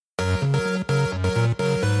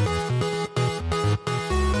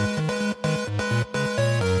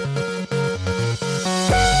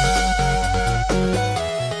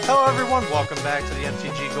everyone. Welcome back to the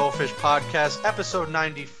MTG Goldfish Podcast, episode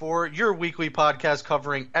 94, your weekly podcast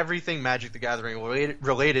covering everything Magic the Gathering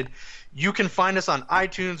related. You can find us on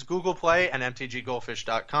iTunes, Google Play, and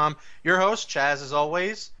mtggoldfish.com. Your host, Chaz, as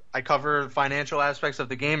always. I cover financial aspects of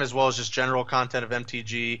the game as well as just general content of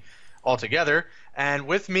MTG altogether. And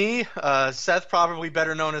with me, Seth, probably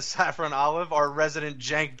better known as Saffron Olive, our resident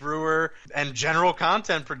jank brewer and general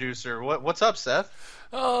content producer. What's up, Seth?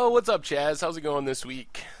 Oh, what's up, Chaz? How's it going this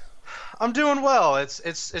week? I'm doing well.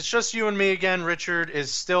 It's just you and me again. Richard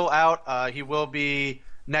is still out. He will be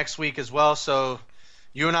next week as well. So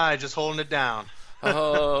you and I just holding it down.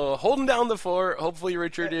 Holding down the fort. Hopefully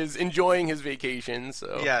Richard is enjoying his vacation.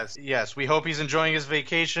 So Yes. We hope he's enjoying his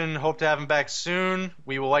vacation. Hope to have him back soon.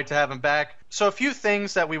 We would like to have him back. So a few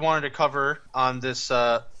things that we wanted to cover on this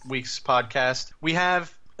week's podcast. We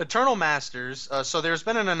have Eternal Masters. So there's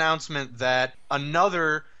been an announcement that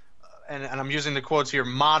another, and I'm using the quotes here,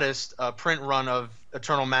 modest print run of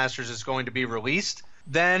Eternal Masters is going to be released.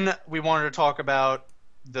 Then we wanted to talk about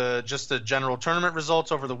the general tournament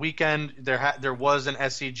results over the weekend. There was an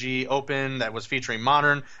SCG Open that was featuring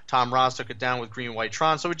Modern. Tom Ross took it down with Green White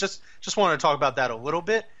Tron. So we just wanted to talk about that a little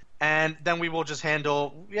bit. And then we will just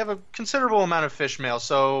we have a considerable amount of fish mail,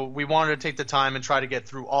 so we wanted to take the time and try to get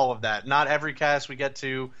through all of that. Not every cast we get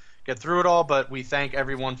to get through it all, but we thank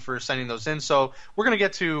everyone for sending those in. So we're going to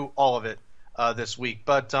get to all of it this week.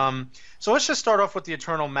 But so let's just start off with the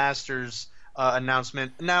Eternal Masters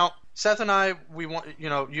announcement. Now, Seth and I,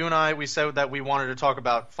 you and I, we said that we wanted to talk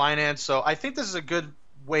about finance. So I think this is a good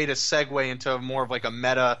way to segue into more of like a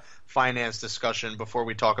meta finance discussion before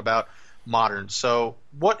we talk about Modern. So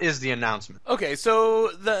what is the announcement? Okay, so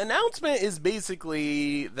the announcement is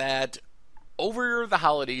basically that over the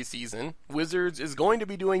holiday season, Wizards is going to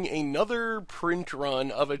be doing another print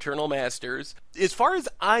run of Eternal Masters. As far as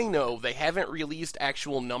I know, they haven't released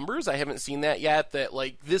actual numbers. I haven't seen that yet, that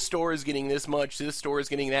like this store is getting this much, this store is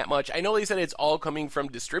getting that much. I know they said it's all coming from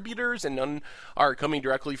distributors and none are coming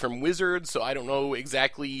directly from Wizards, so I don't know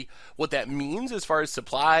exactly what that means as far as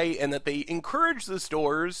supply, and that they encourage the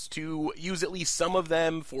stores to use at least some of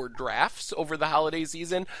them for drafts over the holiday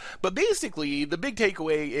season. But basically, the big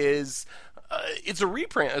takeaway is it's a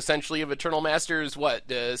reprint, essentially, of Eternal Masters,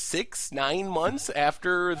 6-9 months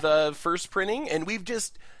after the first printing, and we've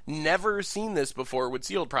just never seen this before with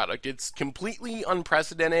sealed product. It's completely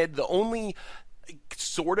unprecedented. The only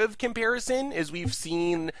sort of comparison is we've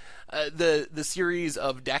seen the series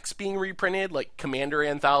of decks being reprinted, like Commander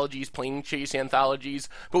anthologies, Plane Chase anthologies,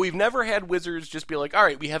 but we've never had Wizards just be like, all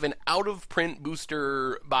right, we have an out-of-print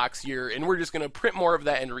booster box here, and we're just going to print more of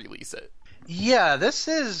that and release it. Yeah, this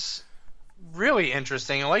is really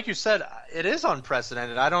interesting, and like you said, it is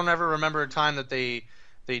unprecedented. I don't ever remember a time that they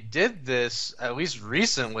did this, at least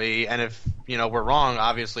recently, and if we're wrong,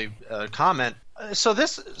 obviously comment.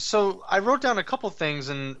 So I wrote down a couple things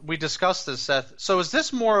and we discussed this, Seth. So is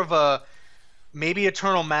this more of a maybe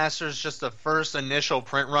Eternal Masters, just the first initial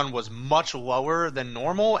print run was much lower than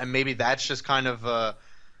normal, and maybe that's just kind of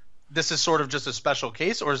this is sort of just a special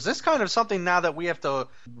case, or is this kind of something now that we have to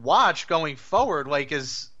watch going forward? Like,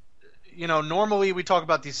 normally we talk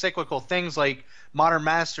about these cyclical things like Modern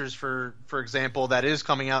Masters, for example, that is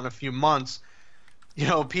coming out in a few months.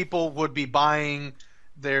 People would be buying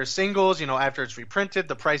their singles, after it's reprinted,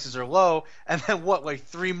 the prices are low, and then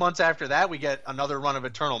 3 months after that we get another run of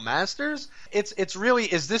Eternal Masters? It's really,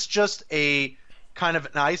 is this just a kind of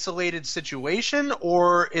an isolated situation,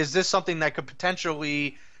 or is this something that could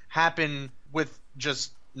potentially happen with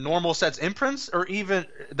just normal sets imprints, or even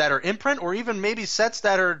that are imprint, or even maybe sets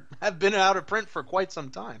that have been out of print for quite some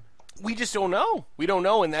time? We just don't know. We don't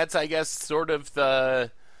know, and that's, I guess, sort of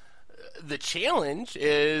the challenge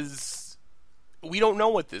is we don't know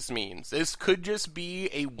what this means. This could just be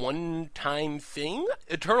a one-time thing.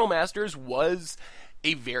 Eternal Masters was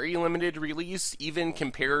a very limited release, even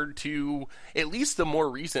compared to at least the more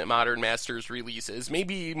recent Modern Masters releases,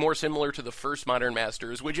 maybe more similar to the first Modern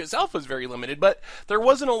Masters, which itself was very limited, but there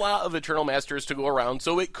wasn't a lot of Eternal Masters to go around,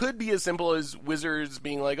 so it could be as simple as Wizards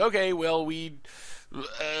being like, okay, well, we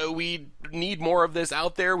need more of this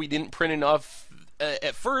out there, we didn't print enough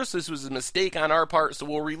at first, this was a mistake on our part, so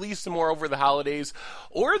we'll release some more over the holidays.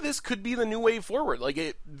 Or this could be the new way forward. Like,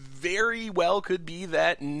 it very well could be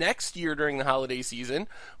that next year during the holiday season,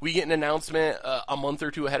 we get an announcement a month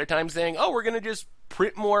or two ahead of time saying, oh, we're going to just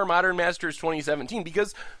print more Modern Masters 2017,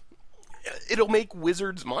 because it'll make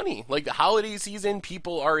Wizards money. Like the holiday season,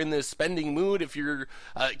 people are in this spending mood. If your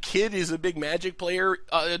kid is a big Magic player,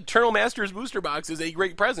 Eternal Masters booster box is a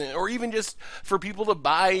great present. Or even just for people to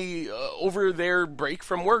buy over their break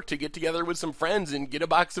from work to get together with some friends and get a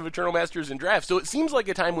box of Eternal Masters and draft. So it seems like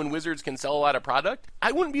a time when Wizards can sell a lot of product.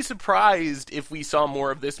 I wouldn't be surprised if we saw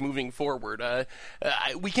more of this moving forward.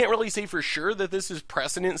 We can't really say for sure that this is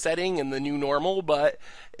precedent setting and the new normal, but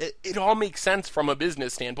it all makes sense from a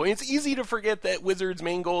business standpoint. It's easy to forget that Wizards'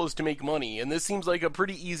 main goal is to make money, and this seems like a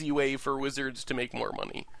pretty easy way for Wizards to make more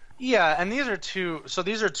money. Yeah, and these are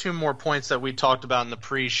two more points that we talked about in the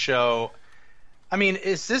pre-show. I mean,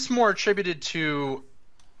 is this more attributed to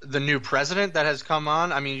the new president that has come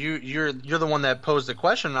on? I mean, you're the one that posed the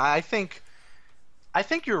question. I think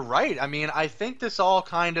you're right. I mean, I think this all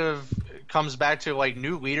kind of comes back to like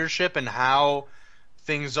new leadership and how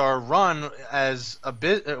things are run as a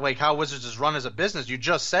bit, like how Wizards is run as a business. You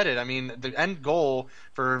just said it. I mean, the end goal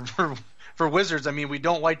for Wizards, I mean, we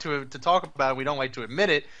don't like to talk about it, we don't like to admit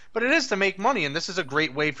it, but it is to make money, and this is a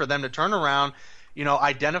great way for them to turn around,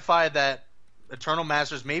 identify that Eternal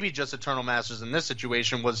Masters, maybe just Eternal Masters in this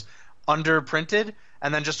situation, was underprinted,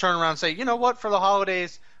 and then just turn around and say, you know what, for the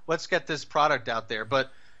holidays, let's get this product out there. But,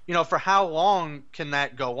 for how long can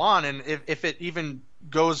that go on? And if it even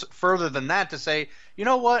goes further than that to say, you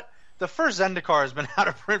know what, the first Zendikar has been out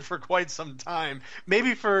of print for quite some time.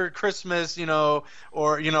 Maybe for Christmas, or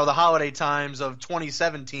the holiday times of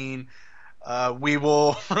 2017, we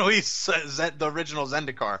will release the original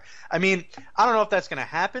Zendikar. I mean, I don't know if that's going to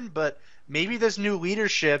happen, but maybe this new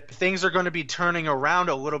leadership, things are going to be turning around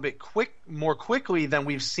a little bit more quickly than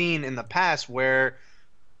we've seen in the past, where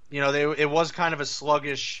it was kind of a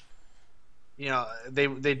sluggish.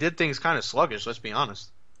 They did things kind of sluggish. Let's be honest.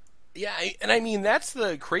 Yeah, and I mean, that's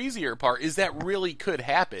the crazier part, is that really could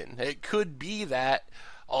happen. It could be that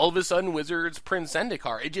all of a sudden Wizards print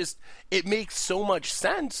Zendikar. It makes so much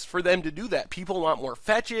sense for them to do that. People want more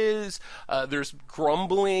fetches. There's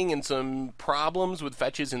grumbling and some problems with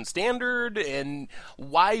fetches in Standard, and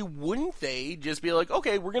why wouldn't they just be like,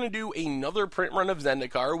 okay, we're going to do another print run of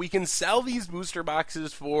Zendikar. We can sell these booster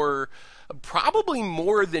boxes for probably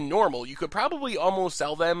more than normal. You could probably almost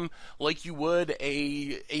sell them like you would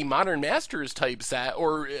a Modern Masters type set,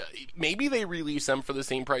 or maybe they release them for the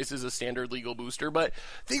same price as a standard legal booster, but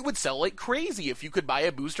they would sell like crazy if you could buy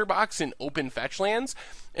a booster box and open fetch lands.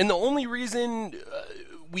 And the only reason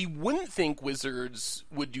we wouldn't think Wizards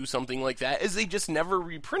would do something like that is they just never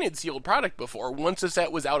reprinted sealed product before. Once a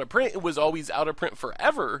set was out of print, it was always out of print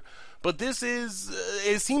forever. But this is,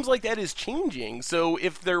 it seems like that is changing. So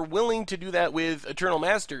if they're willing to do that with Eternal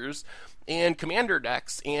Masters and Commander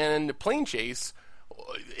decks and Plane Chase,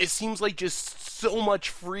 it seems like just so much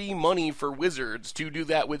free money for Wizards to do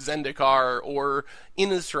that with Zendikar or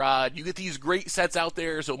Innistrad. You get these great sets out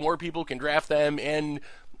there so more people can draft them, and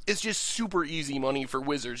it's just super easy money for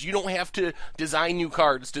Wizards. You don't have to design new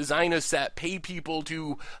cards, design a set, pay people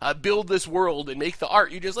to build this world and make the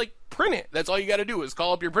art. You just print it. That's all you got to do is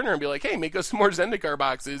call up your printer and be like, hey, make us some more Zendikar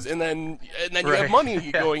boxes, and then you have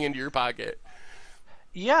money going into your pocket.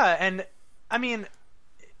 Yeah, and I mean,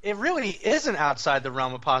 it really isn't outside the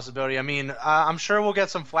realm of possibility. I mean, I'm sure we'll get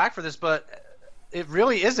some flack for this, but it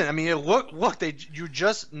really isn't. I mean, you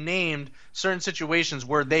just named certain situations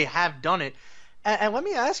where they have done it. And let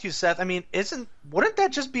me ask you, Seth, I mean, wouldn't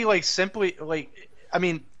that just be simply I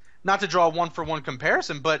mean, not to draw a one-for-one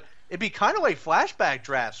comparison, but it'd be kind of like flashback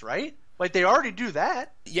drafts, right? Like, they already do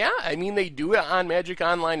that. Yeah, I mean, they do it on Magic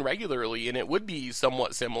Online regularly, and it would be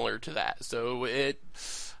somewhat similar to that. So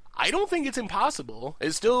I don't think it's impossible.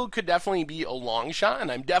 It still could definitely be a long shot,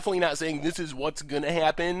 and I'm definitely not saying this is what's going to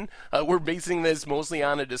happen. We're basing this mostly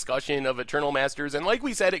on a discussion of Eternal Masters, and like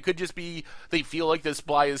we said, it could just be they feel like the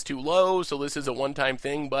supply is too low, so this is a one-time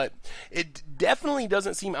thing, but it definitely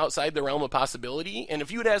doesn't seem outside the realm of possibility, and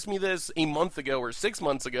if you had asked me this a month ago or 6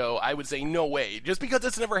 months ago, I would say no way, just because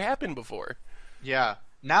it's never happened before. Yeah.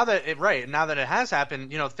 Now that it has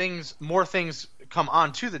happened, more things come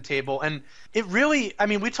onto the table, and it really, I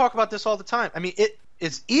mean, we talk about this all the time. I mean,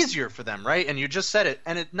 it's easier for them, right? And you just said it.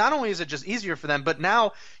 And it not only is it just easier for them, but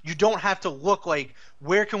now you don't have to look like,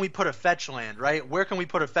 where can we put a fetch land, right? Where can we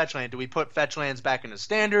put a fetch land? Do we put fetch lands back in a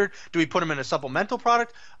standard? Do we put them in a supplemental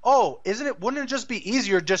product? Oh, wouldn't it just be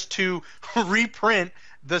easier just to reprint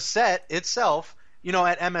the set itself,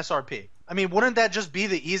 at MSRP? I mean, wouldn't that just be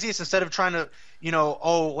the easiest, instead of trying to,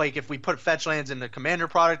 if we put fetch lands in the Commander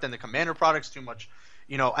product, then the Commander product's too much,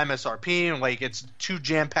 MSRP, and it's too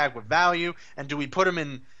jam-packed with value, and do we put them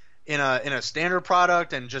in a standard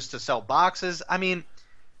product and just to sell boxes? I mean,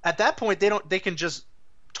 at that point, they can just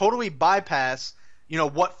totally bypass,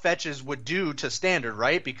 what fetches would do to standard,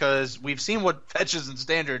 right? Because we've seen what fetches in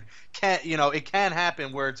standard it can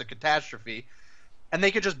happen where it's a catastrophe. And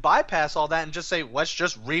they could just bypass all that and just say, let's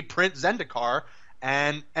just reprint Zendikar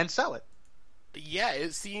and sell it. Yeah,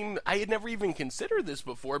 it seemed I had never even considered this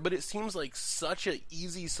before, but it seems like such an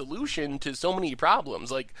easy solution to so many problems.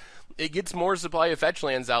 Like, it gets more supply of fetch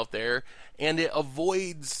lands out there, and it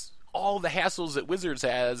avoids all the hassles that Wizards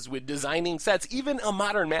has with designing sets. Even a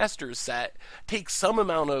Modern Masters set takes some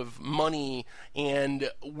amount of money and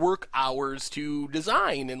work hours to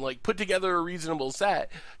design and like put together a reasonable set.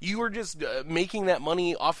 You are just making that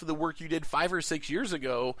money off of the work you did 5 or 6 years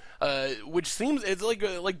ago, which seems it's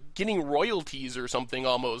like getting royalties or something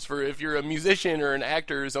almost for if you're a musician or an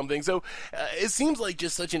actor or something. So it seems like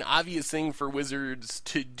just such an obvious thing for Wizards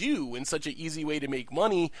to do and such an easy way to make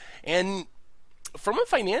money. And from a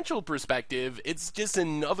financial perspective, it's just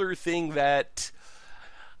another thing that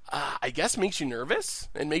I guess makes you nervous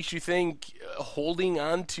and makes you think holding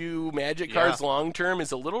on to Magic cards long term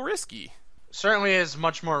is a little risky. Certainly is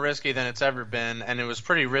much more risky than it's ever been, and it was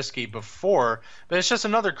pretty risky before, but it's just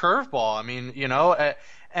another curveball. I mean,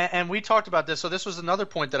 and we talked about this, so this was another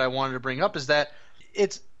point that I wanted to bring up, is that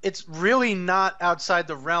it's really not outside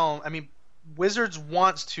the realm. I mean, Wizards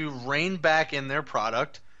wants to rein back in their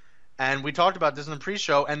product. And we talked about this in the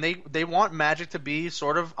pre-show, and they want Magic to be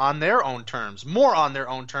sort of on their own terms, more on their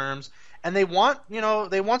own terms, and they want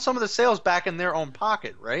some of the sales back in their own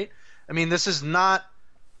pocket, right? I mean, this is not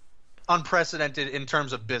unprecedented in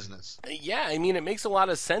terms of business. Yeah, I mean, it makes a lot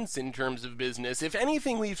of sense in terms of business. If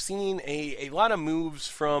anything, we've seen a lot of moves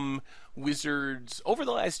from Wizards over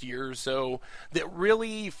the last year or so that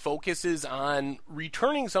really focuses on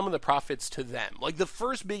returning some of the profits to them. Like, the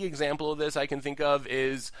first big example of this I can think of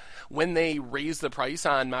is when they raised the price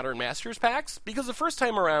on Modern Masters packs, because the first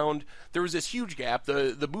time around there was this huge gap.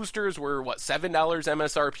 The boosters were $7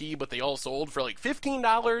 MSRP, but they all sold for like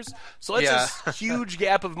 $15. So that's this huge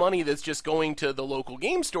gap of money that's just going to the local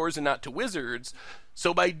game stores and not to Wizards.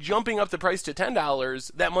 So by jumping up the price to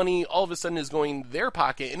 $10, that money all of a sudden is going their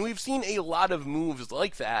pocket. And we've seen a lot of moves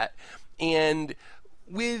like that. And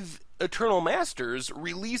with Eternal Masters,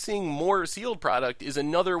 releasing more sealed product is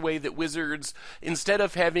another way that Wizards, instead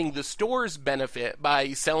of having the stores benefit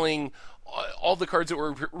by selling all the cards that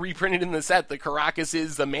were reprinted in the set, the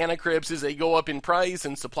Karakuses, the Mana Crypts, as they go up in price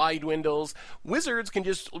and supply dwindles, Wizards can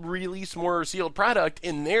just release more sealed product,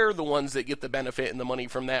 and they're the ones that get the benefit and the money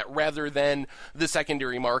from that, rather than the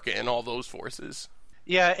secondary market and all those forces.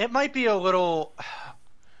 Yeah, it might be a little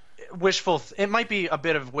wishful. It might be a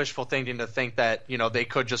bit of wishful thinking to think that they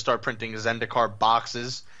could just start printing Zendikar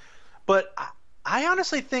boxes, but I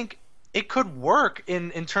honestly think it could work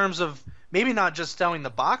in terms of maybe not just selling the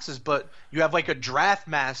boxes, but you have like a Draft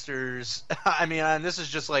Masters. I mean, and this is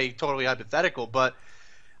just like totally hypothetical, but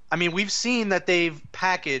I mean, we've seen that they've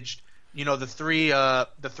packaged, the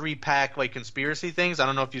three pack like conspiracy things. I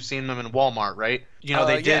don't know if you've seen them in Walmart, right?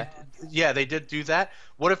 They did. Yeah, they did do that.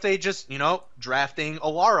 What if they just, drafting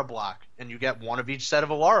Alara block, and you get one of each set of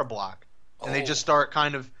Alara block, and they just start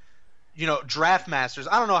kind of, Draft Masters.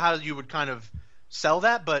 I don't know how you would kind of sell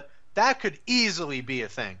that, but that could easily be a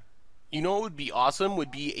thing. You know what would be awesome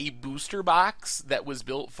would be a booster box that was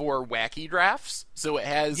built for wacky drafts. So it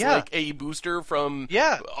has like a booster from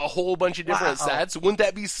a whole bunch of different sets. Wouldn't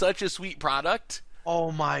that be such a sweet product?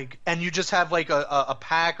 Oh my! And you just have like a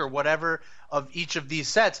pack or whatever of each of these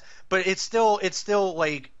sets, but it's still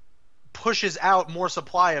like pushes out more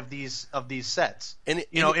supply of these sets. And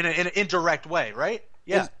in an indirect way, right?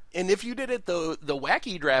 Yeah. And if you did it the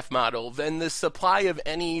wacky draft model, then the supply of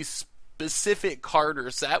any specific card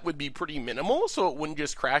or set would be pretty minimal, so it wouldn't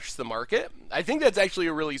just crash the market. I think that's actually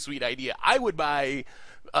a really sweet idea. I would buy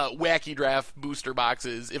wacky draft booster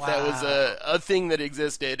boxes if that was a thing that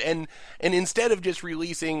existed, and instead of just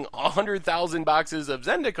releasing 100,000 boxes of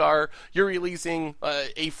Zendikar, you're releasing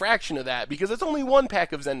a fraction of that, because it's only one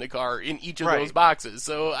pack of Zendikar in each of those boxes.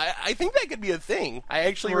 So I think that could be a thing. I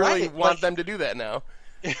actually really want them to do that now.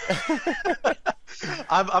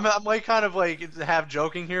 I'm like kind of like half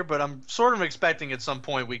joking here, but I'm sort of expecting at some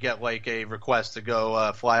point we get like a request to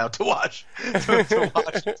go fly out to Washington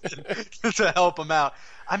to help them out.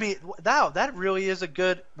 I mean, that really is a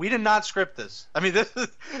good. We did not script this. I mean,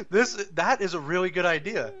 that is a really good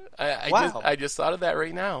idea. I just thought of that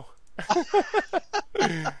right now.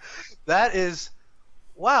 That is.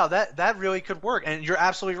 Wow, that really could work, and you're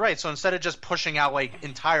absolutely right. So instead of just pushing out like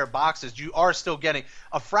entire boxes, you are still getting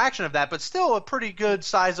a fraction of that, but still a pretty good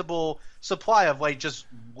sizable supply of like just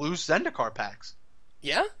loose Zendikar packs.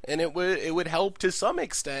 Yeah, and it would help to some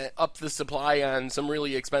extent up the supply on some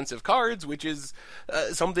really expensive cards, which is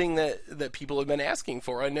something that people have been asking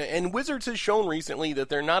for. And Wizards has shown recently that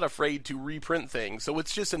they're not afraid to reprint things, so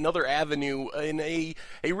it's just another avenue, in a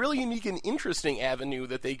really unique and interesting avenue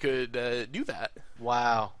that they could do that.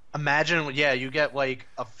 Wow. Imagine, yeah, you get like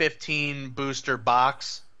a 15 booster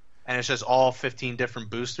box, and it's just all 15 different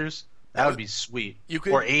boosters. That would be sweet. You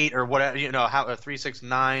could, or 8 or whatever, how 3, 6,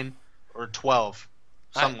 9 or 12.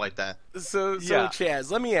 Something like that. So yeah.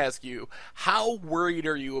 Chaz, let me ask you, how worried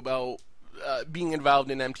are you about being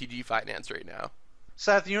involved in MTG Finance right now?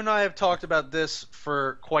 Seth, you and I have talked about this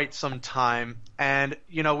for quite some time, and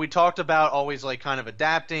we talked about always like kind of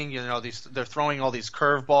adapting. They're throwing all these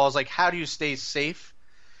curveballs. Like, how do you stay safe?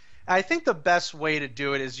 I think the best way to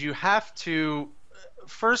do it is you have to,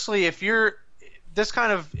 firstly, this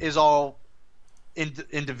kind of is all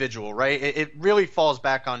individual, right? It really falls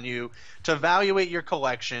back on you to evaluate your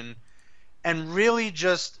collection and really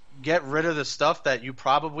just get rid of the stuff that you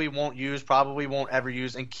probably won't use, probably won't ever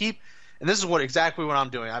use, and keep. And this is exactly what I'm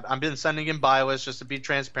doing. I've been sending in buy lists just to be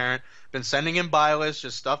transparent. Been sending in buy lists,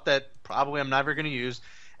 just stuff that probably I'm never going to use,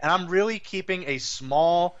 and I'm really keeping a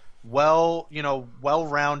small,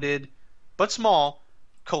 well-rounded, but small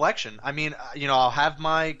collection. I mean, I'll have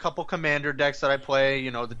my couple commander decks that I play,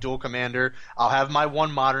 the dual commander. I'll have my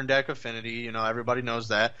one modern deck, Affinity, everybody knows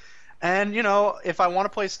that. And, if I want to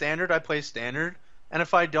play standard, I play standard. And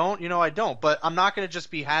if I don't, I don't. But I'm not going to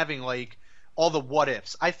just be having, like, all the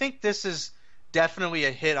what-ifs. I think this is definitely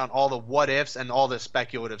a hit on all the what-ifs and all the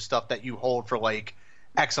speculative stuff that you hold for, like,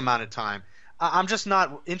 X amount of time. I'm just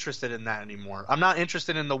not interested in that anymore. I'm not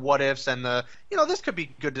interested in the what-ifs and this could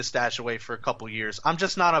be good to stash away for a couple years. I'm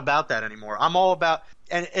just not about that anymore. I'm all about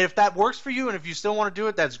 – and if that works for you and if you still want to do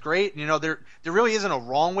it, that's great. There really isn't a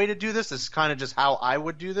wrong way to do this. This is kind of just how I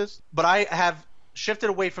would do this. But I have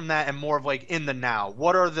shifted away from that and more of like in the now.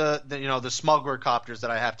 What are the smuggler copters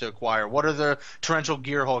that I have to acquire? What are the torrential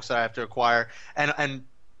gearhulks that I have to acquire? And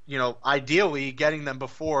ideally getting them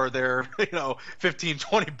before they're,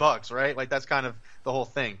 $15-20, right? Like that's kind of the whole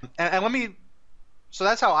thing. And so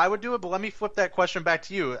that's how I would do it, but let me flip that question back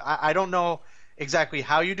to you. I don't know exactly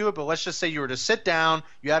how you do it, but let's just say you were to sit down,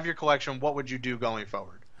 you have your collection, what would you do going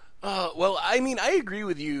forward? Well, I mean, I agree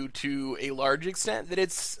with you to a large extent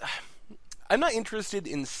that I'm not interested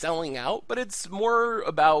in selling out, but it's more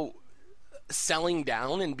about selling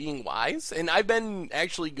down and being wise. And I've been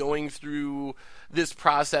actually going through this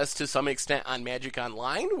process to some extent on Magic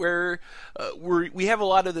Online, where we have a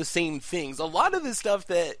lot of the same things. A lot of the stuff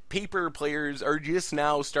that paper players are just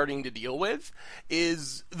now starting to deal with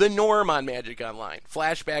is the norm on Magic Online.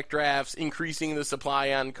 Flashback drafts, increasing the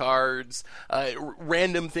supply on cards,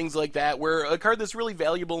 random things like that, where a card that's really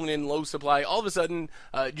valuable and in low supply all of a sudden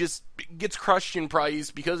just gets crushed in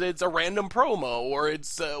price because it's a random promo or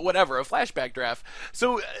it's whatever, a flashback draft.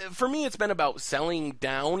 So for me, it's been about selling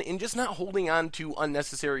down and just not holding on to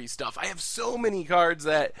unnecessary stuff. I have so many cards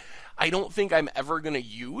that I don't think I'm ever going to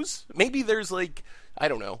use. Maybe there's like, I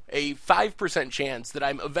don't know, a 5% chance that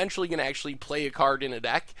I'm eventually going to actually play a card in a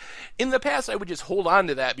deck. In the past, I would just hold on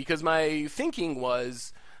to that because my thinking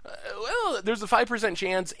was, there's a 5%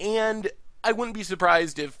 chance and I wouldn't be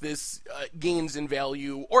surprised if this gains in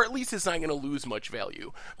value, or at least it's not going to lose much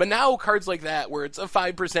value. But now cards like that, where it's a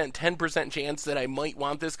 5%, 10% chance that I might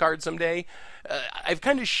want this card someday, I've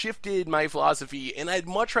kind of shifted my philosophy, and I'd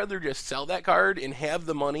much rather just sell that card and have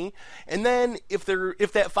the money. And then if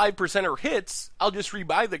that 5%er hits, I'll just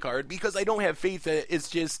rebuy the card because I don't have faith that it's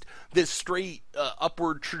just this straight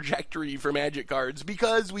upward trajectory for Magic cards.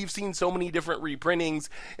 Because we've seen so many different reprintings,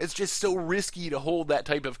 it's just so risky to hold that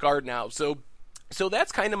type of card now. So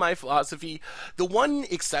that's kind of my philosophy. The one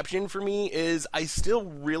exception for me is I still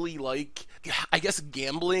really like, I guess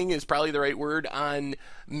gambling is probably the right word, on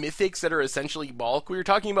mythics that are essentially bulk. We were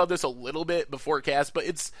talking about this a little bit before cast, but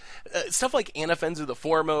it's stuff like Anafenza the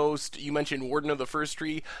Foremost, you mentioned Warden of the First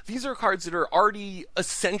Tree. These are cards that are already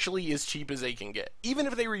essentially as cheap as they can get. Even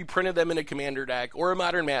if they reprinted them in a Commander deck or a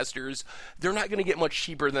Modern Masters, they're not going to get much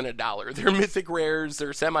cheaper than $1. They're mythic rares,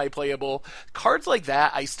 they're semi-playable. Cards like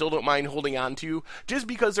that I still don't mind holding on to, just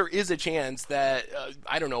because there is a chance that,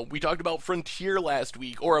 I don't know, we talked about Frontier last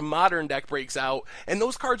week, or a Modern deck breaks out, and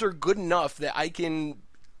those cards are good enough that I can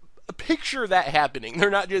picture that happening. They're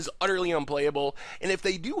not just utterly unplayable. And if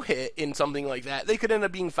they do hit in something like that, they could end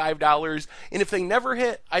up being $5. And if they never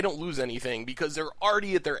hit, I don't lose anything because they're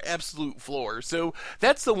already at their absolute floor. So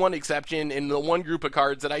that's the one exception in the one group of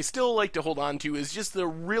cards that I still like to hold on to is just the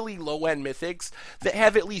really low-end mythics that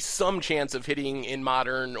have at least some chance of hitting in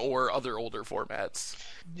Modern or other older formats.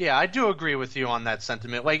 Yeah, I do agree with you on that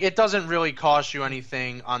sentiment. Like, it doesn't really cost you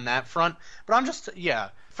anything on that front. But I'm just,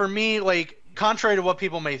 for me, like, contrary to what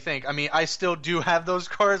people may think, I mean, I still do have those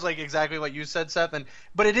cards, like exactly what you said, Seth.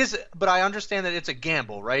 But I understand that it's a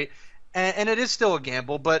gamble, right? And it is still a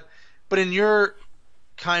gamble. But in your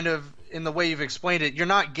kind of, in the way you've explained it, you're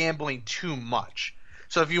not gambling too much.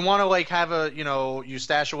 So if you want to like have you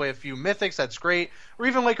stash away a few mythics, that's great. Or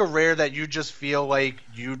even like a rare that you just feel like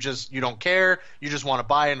you don't care, you just want to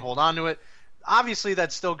buy and hold on to it. Obviously,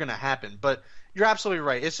 that's still going to happen. But you're absolutely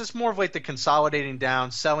right. It's just more of like the consolidating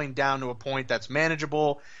down, selling down to a point that's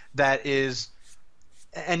manageable, that is,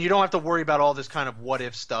 and you don't have to worry about all this kind of what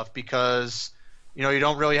if stuff because, you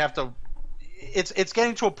don't really have to. It's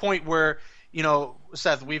getting to a point where,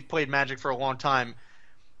 Seth, we've played Magic for a long time.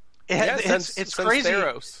 It's crazy.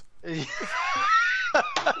 Theros.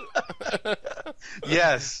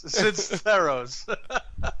 Yes, since Theros.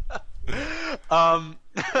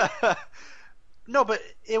 No, but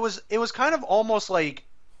it was kind of almost like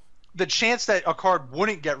the chance that a card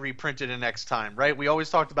wouldn't get reprinted in next time, right? We always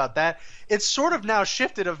talked about that. It's sort of now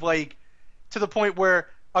shifted of like to the point where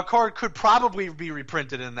a card could probably be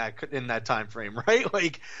reprinted in that time frame, right?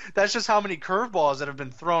 Like that's just how many curveballs that have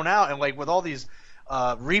been thrown out, and like with all these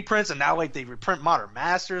reprints, and now like they reprint Modern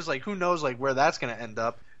Masters, like who knows like where that's going to end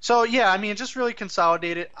up. So yeah, I mean, just really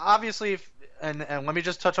consolidate it. Obviously, and let me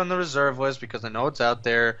just touch on the reserve list because I know it's out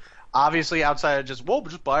there. Obviously, outside of just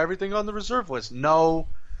buy everything on the reserve list. No,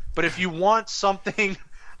 but if you want something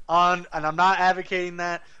on, and I'm not advocating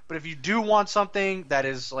that, but if you do want something that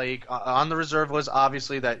is like on the reserve list,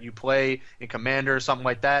 obviously that you play in Commander or something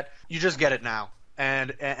like that, you just get it now,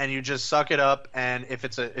 and you just suck it up. And if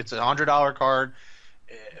it's a $100 card,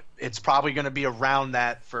 it's probably going to be around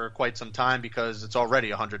that for quite some time because it's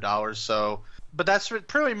already $100. So, but that's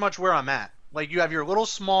pretty much where I'm at. Like you have your little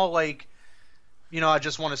small like, I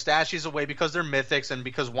just want to stash these away because they're mythics and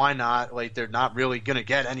because why not? Like they're not really going to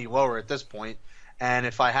get any lower at this point. And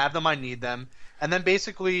if I have them, I need them. And then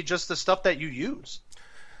basically just the stuff that you use.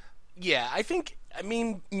 Yeah, I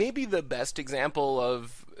mean, maybe the best example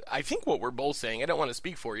of, I think what we're both saying, I don't want to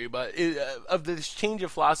speak for you, but of this change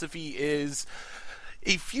of philosophy is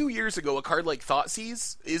a few years ago, a card like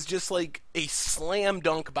Thoughtseize is just like a slam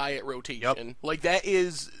dunk buy it rotation. Yep. Like that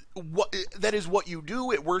is what you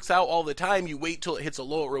do. It works out all the time. You wait till it hits a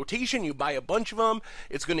low rotation, you buy a bunch of them.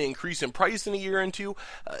 It's going to increase in price in a year or two.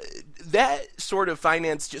 That sort of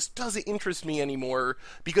finance just doesn't interest me anymore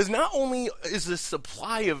because not only is the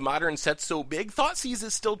supply of modern sets so big, Thoughtseize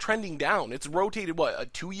is still trending down. It's rotated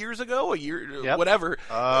 2 years ago, a year, yep. Whatever.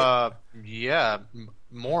 Yeah,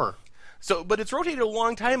 more. So, but it's rotated a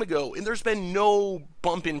long time ago, and there's been no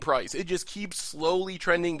bump in price. It just keeps slowly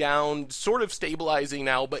trending down, sort of stabilizing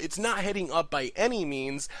now, but it's not heading up by any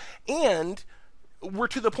means. And we're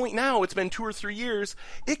to the point now, it's been 2 or 3 years,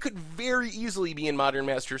 it could very easily be in Modern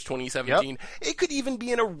Masters 2017. Yep. It could even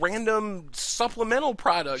be in a random supplemental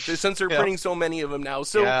product, since they're printing so many of them now.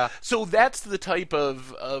 So so that's the type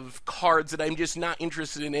of cards that I'm just not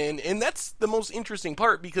interested in, and that's the most interesting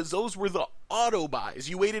part, because those were the auto buys.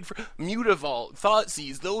 You waited for Mutavault,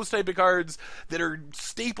 Thoughtseize, those type of cards that are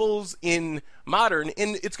staples in Modern,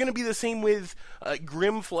 and it's going to be the same with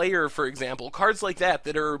Grim Flayer, for example. Cards like that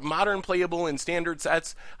are Modern playable in Standard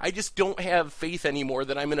sets. I just don't have faith anymore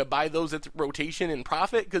that I'm going to buy those at rotation and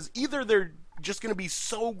profit, because either they're just going to be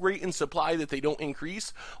so great in supply that they don't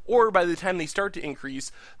increase, or by the time they start to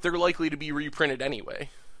increase, they're likely to be reprinted anyway.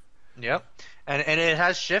 Yep. And it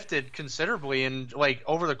has shifted considerably in like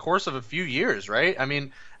over the course of a few years, right? I mean,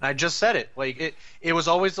 and I just said it. Like it was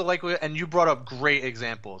always the likelihood, and you brought up great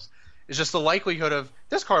examples. It's just the likelihood of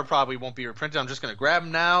this card probably won't be reprinted. I'm just going to grab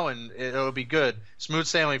them now, and it'll be good, smooth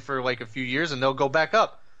sailing for like a few years, and they'll go back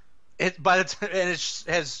up. And it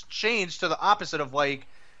has changed to the opposite of like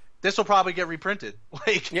this will probably get reprinted,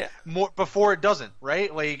 like more before it doesn't,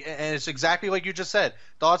 right? Like, and it's exactly like you just said.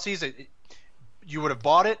 Thoughtseize, you would have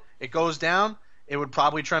bought it, it goes down, it would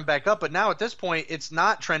probably trend back up. But now at this point, it's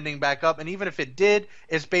not trending back up. And even if it did,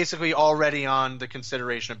 it's basically already on the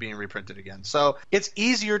consideration of being reprinted again. So it's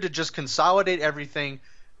easier to just consolidate everything,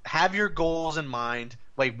 have your goals in mind.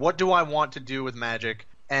 Like, what do I want to do with Magic?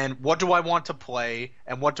 And what do I want to play?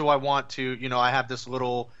 And what do I want to, I have this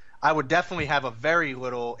little – I would definitely have a very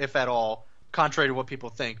little, if at all, contrary to what people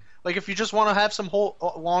think. Like, if you just want to have some whole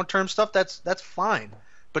long-term stuff, that's fine.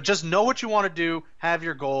 But just know what you want to do, have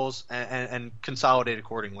your goals, and consolidate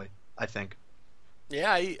accordingly, I think.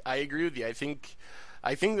 Yeah, I agree with you. I think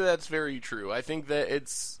that's very true. I think that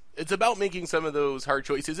it's about making some of those hard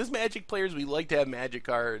choices. As Magic players, we like to have Magic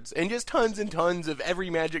cards, and just tons and tons of every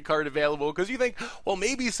Magic card available, because you think, well,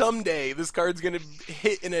 maybe someday this card's going to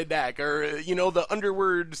hit in a deck, or, the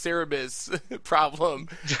Underworld Cerebus problem,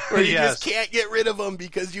 where you Yes. just can't get rid of them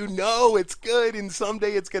because it's good, and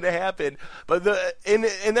someday it's going to happen. But and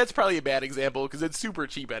that's probably a bad example, because it's super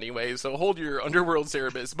cheap anyway, so hold your Underworld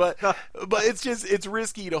Cerebus. But it's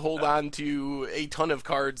risky to hold on to a ton of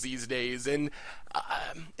cards these days, and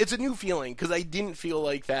it's a new feeling, because I didn't feel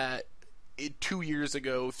like that 2 years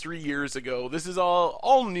ago, 3 years ago. This is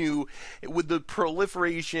all new, with the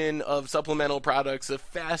proliferation of supplemental products, of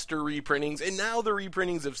faster reprintings, and now the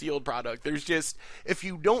reprintings of sealed product. There's just, if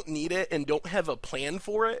you don't need it and don't have a plan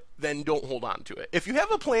for it, then don't hold on to it. If you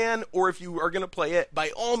have a plan, or if you are going to play it, by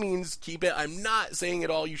all means keep it. I'm not saying at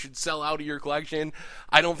all you should sell out of your collection.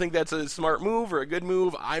 I don't think that's a smart move or a good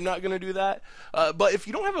move. I'm not going to do that. But if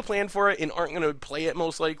you don't have a plan for it and aren't going to play it,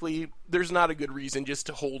 most likely, there's not a good reason just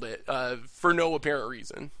to hold it for no apparent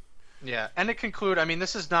reason. Yeah, and to conclude, I mean,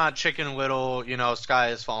 this is not Chicken Little,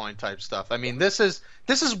 sky is falling type stuff. I mean, this is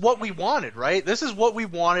what we wanted, right? This is what we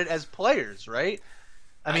wanted as players, right?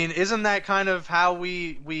 I mean, isn't that kind of how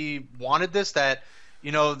we wanted this? That,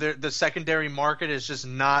 the secondary market is just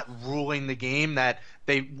not ruling the game.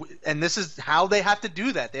 And this is how they have to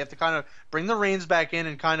do that. They have to kind of bring the reins back in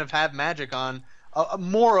and kind of have Magic on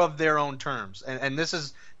more of their own terms. And this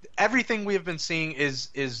is everything we have been seeing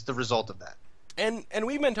is the result of that. And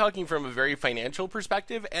we've been talking from a very financial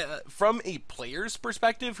perspective. From a player's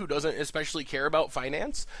perspective who doesn't especially care about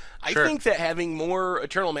finance, Sure. I think that having more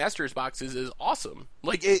Eternal Masters boxes is awesome.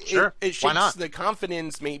 Like, it Why shakes not? the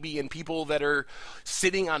confidence maybe in people that are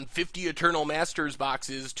sitting on 50 Eternal Masters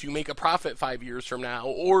boxes to make a profit 5 years from now,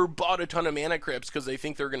 or bought a ton of Mana Crypts because they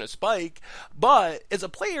think they're going to spike. But as a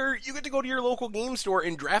player, you get to go to your local game store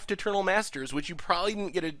and draft Eternal Masters, which you probably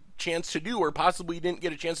didn't get a chance to do, or possibly didn't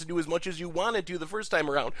get a chance to do as much as you wanted to the first time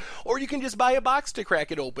around. Or you can just buy a box to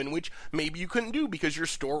crack it open, which maybe you couldn't do because your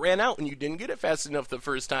store ran out and you didn't get it fast enough the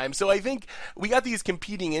first time. So I think we got these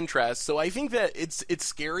competing interests. So I think that it's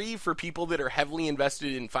scary for people that are heavily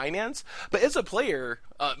invested in finance. But as a player,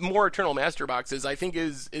 more Eternal Master boxes, I think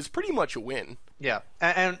is pretty much a win. Yeah,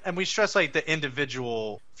 and we stress like the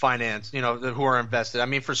individual finance, who are invested. I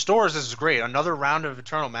mean, for stores, this is great. Another round of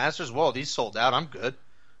Eternal Masters. Whoa, these sold out. I'm good.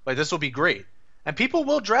 Like, this will be great, and people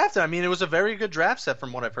will draft it. I mean, it was a very good draft set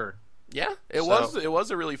from what I've heard. Yeah, it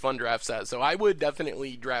was a really fun draft set. So I would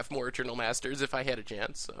definitely draft more Eternal Masters if I had a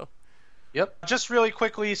chance. So. Yep. Just really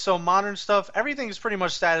quickly, so modern stuff, everything's pretty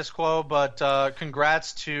much status quo, but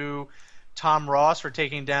congrats to Tom Ross for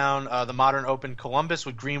taking down the Modern Open Columbus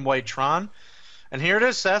with Green White Tron. And here it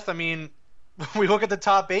is, Seth. I mean, we look at the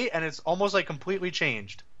top 8, and it's almost like completely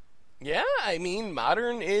changed. Yeah, I mean,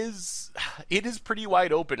 Modern is pretty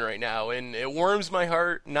wide open right now, and it warms my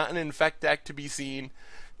heart. Not an Infect deck to be seen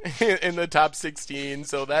in the top 16,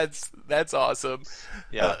 so that's awesome.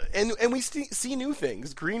 Yeah, and we see new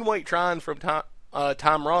things. Green White Tron from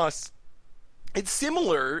Tom Ross. It's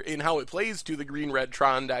similar in how it plays to the Green Red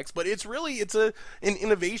Tron decks, but it's an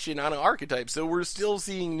innovation on an archetype. So we're still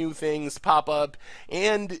seeing new things pop up.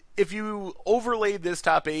 And if you overlaid this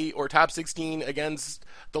top 8 or top 16 against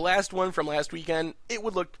the last one from last weekend, it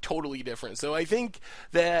would look totally different. So I think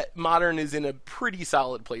that Modern is in a pretty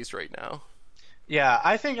solid place right now. Yeah,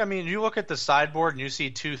 I mean, you look at the sideboard and you see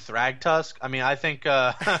 2 Thragtusk. I mean, I think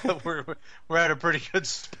we're at a pretty good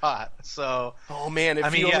spot. So, oh man,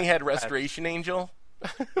 if you only had Restoration Angel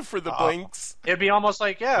for the blinks, it'd be almost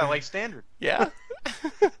like like standard. Yeah.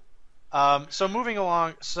 So moving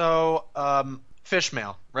along,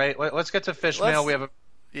 Fishmail, right? Let's get to Fishmail.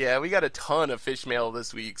 We got a ton of Fishmail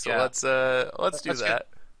this week, so let's do that.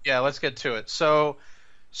 Let's get to it. So,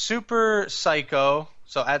 Super Psycho.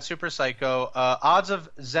 So at Super Psycho, odds of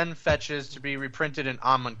Zen fetches to be reprinted in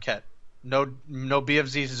Amonkhet. No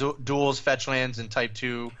BFZ duels, fetch lands, and Type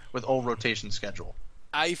 2 with old rotation schedule.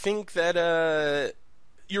 I think that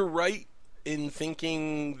you're right in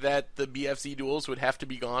thinking that the BFZ duels would have to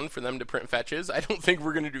be gone for them to print fetches. I don't think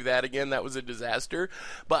we're going to do that again. That was a disaster.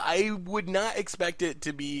 But I would not expect it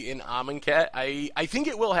to be in Amonkhet. I think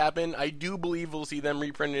it will happen. I do believe we'll see them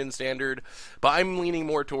reprinted in Standard. But I'm leaning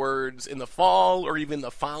more towards in the fall or even the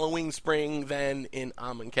following spring than in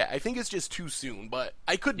Amonkhet. I think it's just too soon, but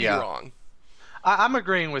I could be wrong. I'm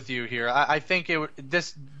agreeing with you here. I think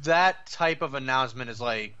that type of announcement is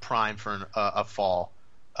like prime for a fall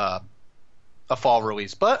a fall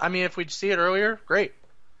release. But I mean, if we see it earlier, great.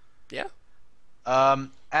 Yeah.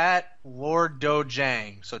 At Lord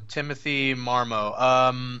Dojang, so Timothy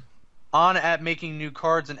Marmo. On at making new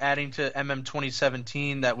cards and adding to MM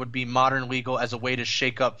 2017 that would be modern legal as a way to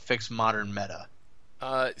shake up fixed modern meta.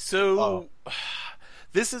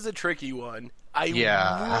 This is a tricky one. I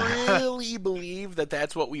really believe that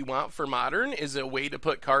that's what we want for Modern, is a way to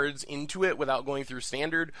put cards into it without going through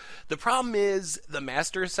Standard. The problem is the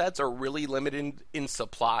Master sets are really limited in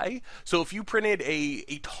supply. So if you printed a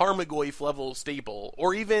Tarmogoyf level staple,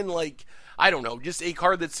 or even like, I don't know, just a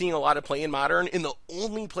card that's seeing a lot of play in Modern, and the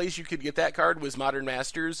only place you could get that card was Modern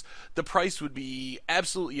Masters, the price would be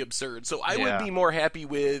absolutely absurd. So I would be more happy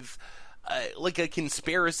with like a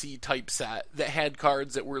conspiracy type set that had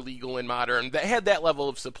cards that were legal in Modern, that had that level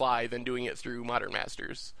of supply, than doing it through Modern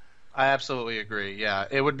Masters. I absolutely agree. Yeah,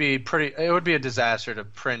 it would be a disaster to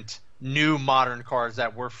print new Modern cards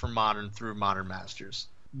that work for Modern through Modern Masters.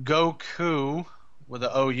 Goku with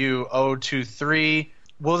a OU 023.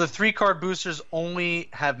 Will the 3-card boosters only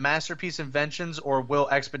have Masterpiece Inventions, or will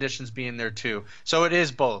Expeditions be in there too? So it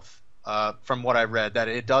is both, from what I read, that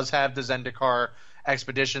it does have the Zendikar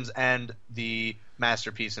Expeditions and the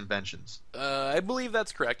Masterpiece Inventions. I believe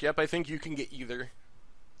that's correct. Yep, I think you can get either.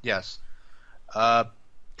 Yes.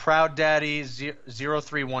 Proud Daddy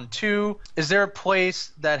 0312. Is there a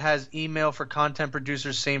place that has email for content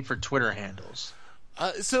producers, same for Twitter handles?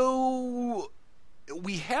 So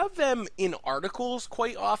we have them in articles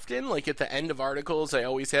quite often. Like at the end of articles, I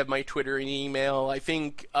always have my Twitter and email. I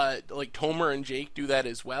think like Tomer and Jake do that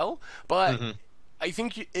as well. But I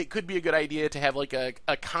think it could be a good idea to have like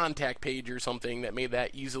a contact page or something that made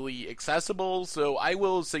that easily accessible. So I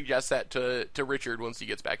will suggest that to Richard once he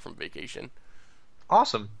gets back from vacation.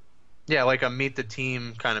 Awesome. Yeah, like a meet the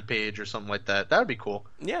team kind of page or something like that. That would be cool.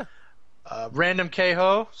 Yeah. Random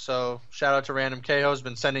Keho. So shout out to Random Keho. Has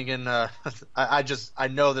been sending in. I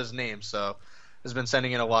know this name, so has been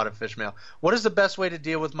sending in a lot of fish mail. What is the best way to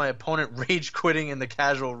deal with my opponent rage quitting in the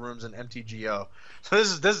casual rooms in MTGO? So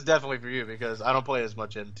this is definitely for you, because I don't play as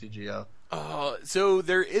much MTGO. So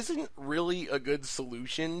there isn't really a good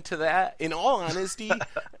solution to that. In all honesty,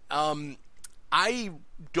 I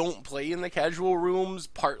don't play in the casual rooms,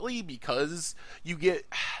 partly because you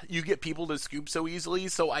get people to scoop so easily.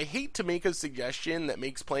 So I hate to make a suggestion that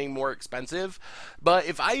makes playing more expensive, but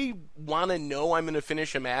if I want to know I'm going to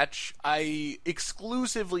finish a match, I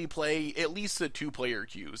exclusively play at least the 2-player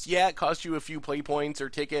queues. Yeah, it costs you a few play points or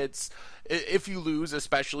tickets. If you lose,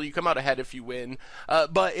 especially, you come out ahead if you win.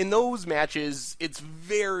 But in those matches, it's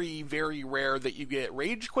very, very rare that you get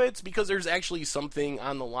rage quits, because there's actually something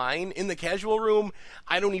on the line. In the casual room,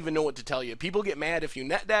 I don't even know what to tell you. People get mad if you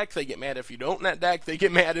net deck, they get mad if you don't net deck, they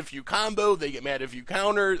get mad if you combo, they get mad if you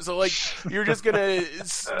counter. So, like, you're just gonna...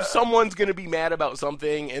 someone's gonna be mad about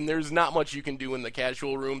something, and there's not much you can do in the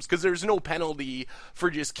casual rooms, because there's no penalty for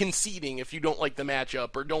just conceding if you don't like the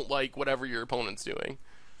matchup or don't like whatever your opponent's doing.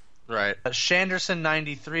 Right. Shanderson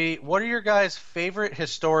 93. What are your guys' favorite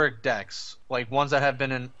historic decks? Like ones that have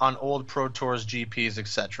been on old Pro Tours, GPs,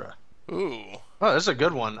 etc. Ooh. Oh, this is a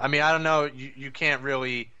good one. I mean, I don't know. You can't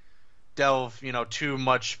really delve, too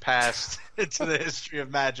much past into the history of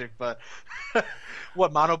Magic, but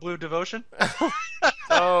what, Mono Blue Devotion?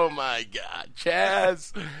 Oh my God,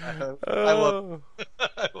 Chaz! I love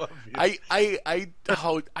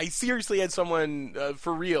you. I seriously had someone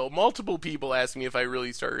for real, multiple people ask me if I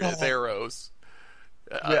really started at Theros.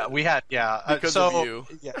 Yeah, we had, because of you.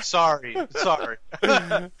 Yeah, sorry.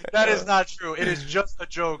 That is not true. It is just a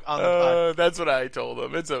joke on the podcast. That's what I told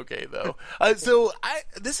them. It's okay though.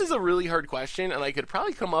 This is a really hard question, and I could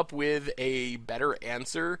probably come up with a better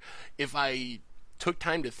answer if I took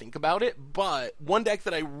time to think about it. But one deck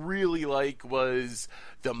that I really like was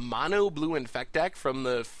the Mono Blue Infect deck from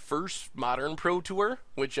the first Modern Pro Tour,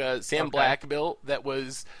 which Sam Black built, that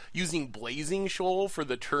was using Blazing Shoal for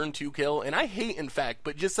the turn 2 kill. And I hate Infect,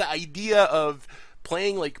 but just the idea of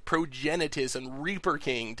playing like Progenitus and Reaper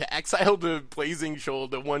King to exile the Blazing Shoal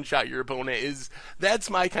to one-shot your opponent, that's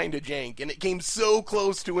my kind of jank. And it came so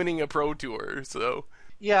close to winning a Pro Tour, so...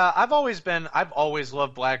 Yeah, I've always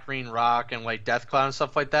loved Black Green Rock and like Death Cloud and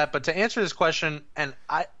stuff like that. But to answer this question, and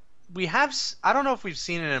I don't know if we've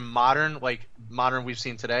seen it in modern we've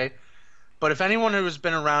seen today, but if anyone who has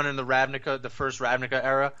been around in the first Ravnica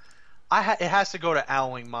era, it has to go to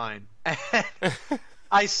Owling Mine.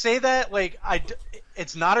 I say that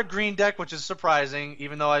it's not a green deck, which is surprising,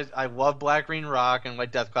 even though I love Black Green Rock and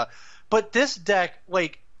like Death Cloud. But this deck,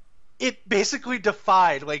 it basically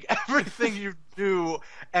defied everything you do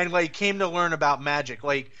and came to learn about Magic.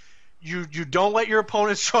 You don't let your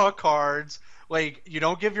opponents draw cards. Like, you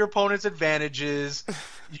don't give your opponents advantages.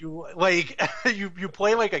 You like you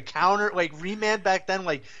play like a counter, like Remand back then.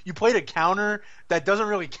 Like, you played a counter that doesn't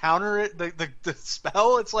really counter it, the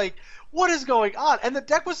spell. It's like, what is going on? And the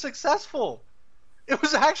deck was successful. It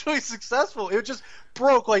was actually successful. It just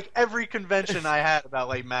broke like every convention I had about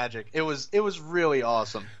like Magic. It was really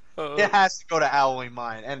awesome. It has to go to Owling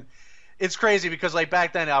Mine, and it's crazy because like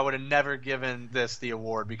back then I would have never given this the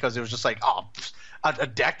award because it was just like, oh, a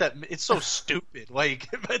deck that it's so stupid. Like,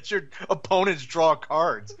 let your opponents draw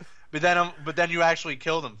cards, but then you actually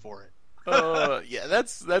kill them for it. Yeah,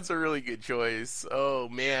 that's a really good choice. Oh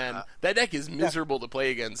man, that deck is miserable to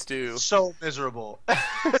play against too. So miserable,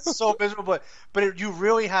 so miserable. But you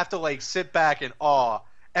really have to like sit back in awe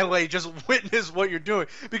and like just witness what you're doing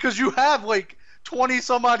because you have like 20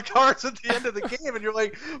 some odd cards at the end of the game, and you're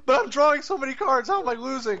like, but I'm drawing so many cards. How am I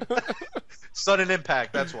losing? Sudden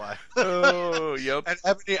impact. That's why. Oh, yep. And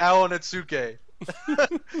Ebony Owl and Atsuke.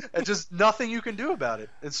 And just nothing you can do about it.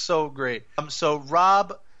 It's so great. So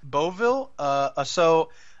Rob Boville. So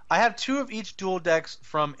I have 2 of each dual decks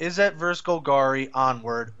from Izzet vs Golgari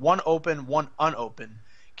onward. 1 open, 1 unopened.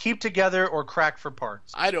 Keep together or crack for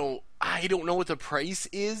parts. I don't know what the price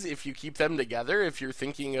is if you keep them together, if you're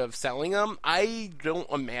thinking of selling them. I don't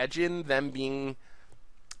imagine them being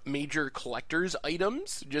major collector's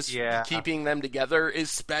items, just keeping them together,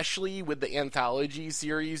 especially with the anthology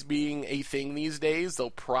series being a thing these days. They'll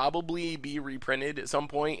probably be reprinted at some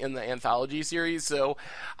point in the anthology series, so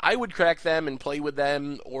I would crack them and play with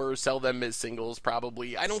them or sell them as singles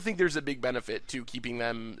probably. I don't think there's a big benefit to keeping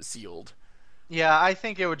them sealed. Yeah, I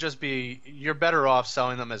think it would just be you're better off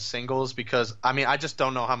selling them as singles because I mean I just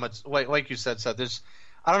don't know how much like you said, Seth.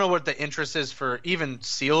 I don't know what the interest is for even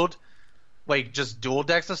sealed, like just dual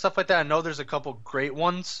decks and stuff like that. I know there's a couple great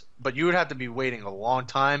ones, but you would have to be waiting a long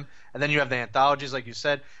time. And then you have the anthologies, like you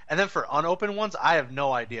said. And then for unopened ones, I have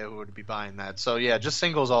no idea who would be buying that. So yeah, just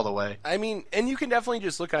singles all the way. I mean, and you can definitely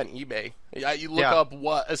just look on eBay. You look up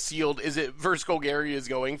what a sealed vs Golgari is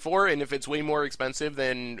going for, and if it's way more expensive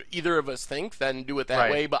than either of us think, then do it that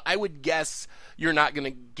way. But I would guess you're not going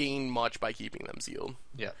to gain much by keeping them sealed.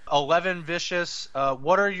 Yeah. 11 Vicious.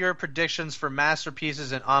 What are your predictions for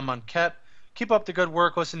Masterpieces in Amonkhet? Keep up the good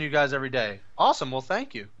work. Listen to you guys every day. Awesome. Well,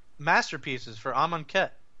 thank you. Masterpieces for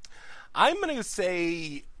Amonkhet. I'm going to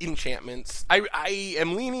say enchantments. I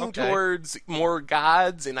am leaning towards more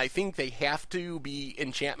gods, and I think they have to be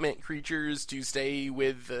enchantment creatures to stay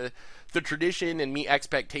with the tradition and meet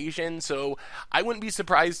expectations. So I wouldn't be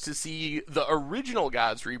surprised to see the original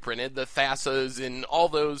gods reprinted, the Thassas and all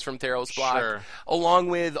those from Theros Block, along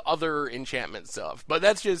with other enchantment stuff. But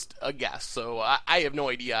that's just a guess, so I have no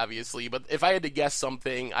idea, obviously. But if I had to guess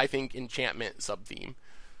something, I think enchantment sub-theme.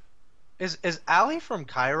 Is Ali from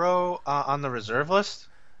Cairo on the reserve list?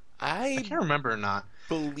 I can't remember or not.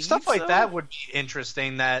 Stuff like that would be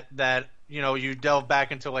interesting. That you delve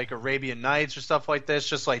back into like Arabian Nights or stuff like this,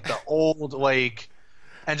 just like the old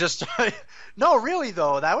and just no, really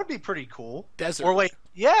though, that would be pretty cool. Desert or like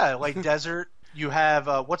desert. You have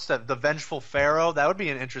what's the Vengeful Pharaoh? That would be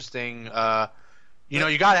an interesting.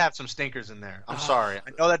 You got to have some stinkers in there. I'm sorry,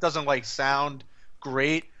 I know that doesn't sound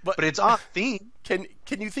great, but it's on theme. Can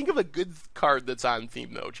you think of a good card that's on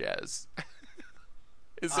theme though, Chaz?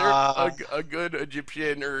 Is there a good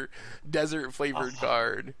Egyptian or desert flavored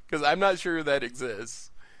card? Because I'm not sure that exists.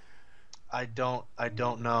 I don't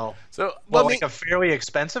know. So, a fairly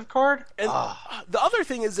expensive card? And the other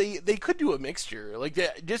thing is they could do a mixture.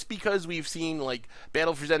 Just because we've seen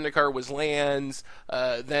Battle for Zendikar was lands,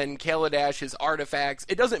 then Kaladesh is artifacts,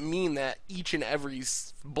 it doesn't mean that each and every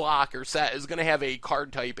block or set is going to have a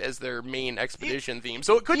card type as their main expedition theme.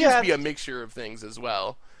 So it could just be a mixture of things as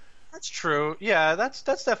well. That's true. Yeah, that's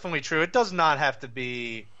definitely true. It does not have to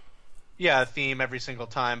be a theme every single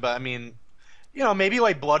time, but I mean, maybe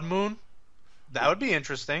Blood Moon. That would be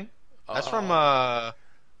interesting. That's from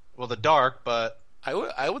the Dark, but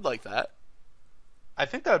I would like that. I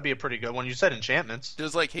think that would be a pretty good one. You said enchantments.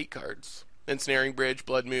 Just hate cards. Ensnaring Bridge,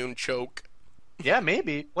 Blood Moon, Choke. Yeah,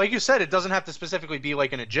 maybe. Like you said, it doesn't have to specifically be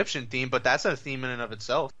an Egyptian theme, but that's a theme in and of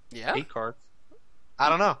itself. Yeah. Hate cards. I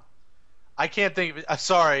don't know. I can't think of it.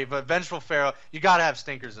 Sorry, but Vengeful Pharaoh, you got to have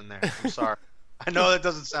stinkers in there. I'm sorry. I know that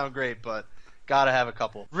doesn't sound great, but got to have a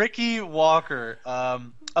couple. Ricky Walker,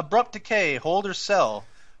 Abrupt Decay, hold or sell.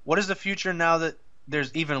 What is the future now that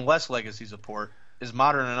there's even less legacy support? Is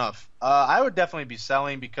modern enough? I would definitely be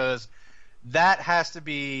selling because that has to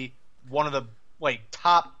be one of the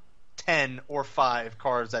top 10 or 5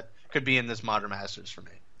 cards that could be in this Modern Masters for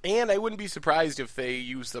me. And I wouldn't be surprised if they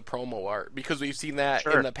use the promo art, because we've seen that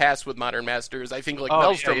Sure. in the past with Modern Masters. I think like Oh,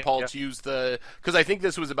 Maelstrom yeah, Pulse used because I think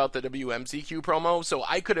this was about the WMCQ promo, so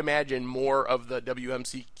I could imagine more of the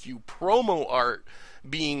WMCQ promo art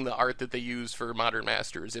being the art that they use for Modern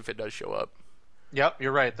Masters if it does show up. Yep,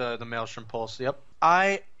 you're right. The Maelstrom Pulse. Yep.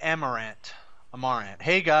 Amarant.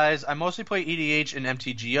 Hey guys, I mostly play EDH and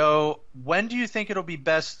MTGO. When do you think it'll be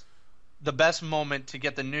the best moment to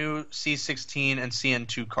get the new C16 and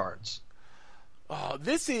CN2 cards? Oh,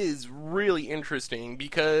 this is really interesting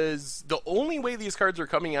because the only way these cards are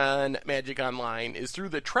coming on Magic Online is through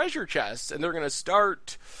the treasure chests, and they're going to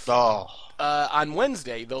start Oh, on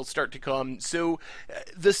Wednesday. They'll start to come. So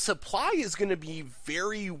the supply is going to be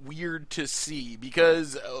very weird to see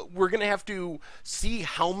because we're going to have to see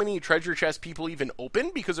how many treasure chests people even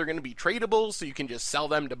open, because they're going to be tradable, so you can just sell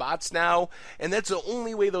them to bots now. And that's the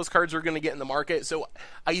only way those cards are going to get in the market. So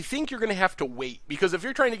I think you're going to have to wait, because if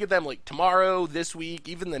you're trying to get them like tomorrow, this week,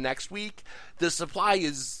 even the next week, the supply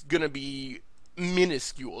is going to be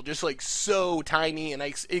minuscule, just like so tiny, and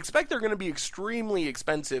I expect they're going to be extremely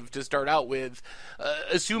expensive to start out with,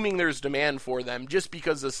 assuming there's demand for them, just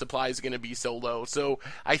because the supply is going to be so low. So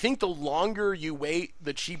I think the longer you wait,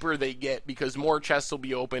 the cheaper they get, because more chests will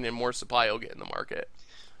be open and more supply will get in the market.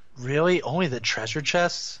 really? Only the treasure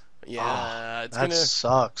chests? Yeah, That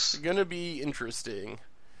sucks. It's gonna be interesting.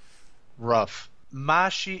 Rough.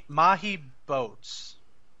 Mahi Boats.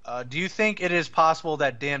 Do you think it is possible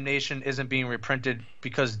that Damnation isn't being reprinted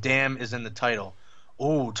because Damn is in the title?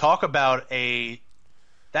 Ooh, talk about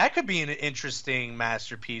that could be an interesting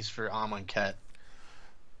masterpiece for Amonkhet.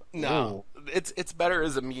 No, it's better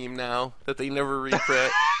as a meme now that they never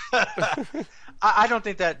reprint. I don't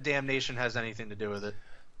think that Damnation has anything to do with it.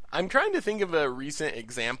 I'm trying to think of a recent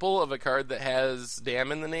example of a card that has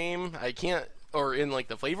Damn in the name. I can't, or in like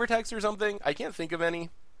the flavor text or something. I can't think of any.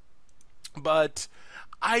 But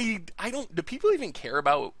I don't. Do people even care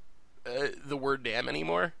about the word Damn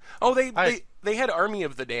anymore? Oh, they had Army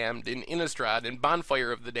of the Damned in Innistrad and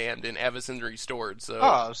Bonfire of the Damned in Avacyn Restored. So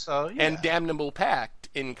yeah. And Damnable Pact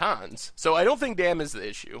in Cons. So I don't think Damn is the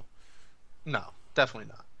issue. No, definitely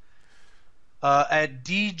not. At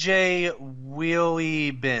DJ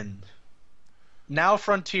Wheelie Bin. Now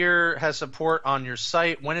Frontier has support on your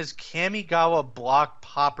site. When is Kamigawa Block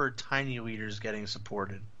Popper Tiny Leaders getting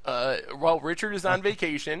supported? Well, Richard is on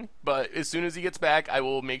vacation, but as soon as he gets back, I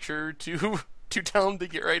will make sure to tell him to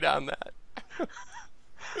get right on that.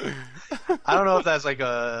 I don't know if that's like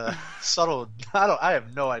a subtle. I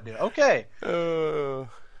have no idea. Okay.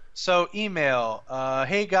 So email.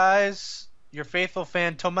 Hey guys, your faithful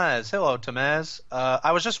fan Tomaz. Hello, Tomaz.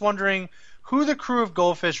 I was just wondering who the crew of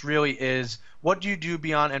Goldfish really is. What do you do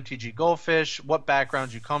beyond MTG Goldfish? What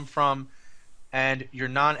backgrounds you come from, and your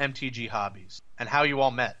non-MTG hobbies, and how you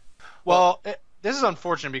all met. Well, this is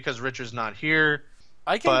unfortunate because Richard's not here.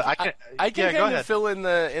 I can go kind ahead. of fill in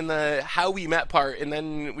the how we met part, and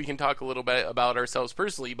then we can talk a little bit about ourselves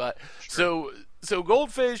personally. But so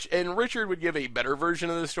Goldfish, and Richard would give a better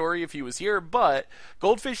version of the story if he was here. But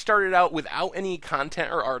Goldfish started out without any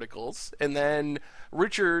content or articles, and then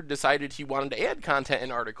Richard decided he wanted to add content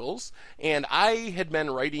and articles, and I had been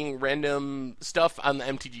writing random stuff on the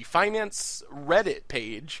MTG Finance Reddit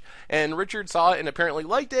page, and Richard saw it and apparently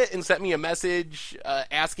liked it and sent me a message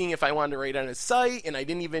asking if I wanted to write on his site, and I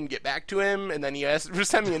didn't even get back to him, and then he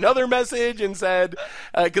sent me another message and said,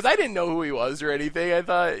 because I didn't know who he was or anything, I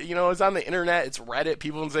thought, it's on the internet, it's Reddit,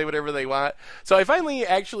 people can say whatever they want, so I finally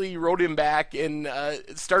actually wrote him back and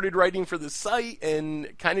started writing for the site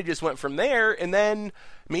and kind of just went from there, and then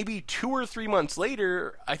maybe 2 or 3 months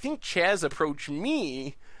later, I think Chaz approached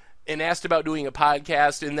me and asked about doing a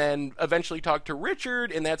podcast, and then eventually talked to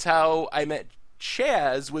Richard, and that's how I met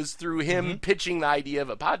Chaz, was through him pitching the idea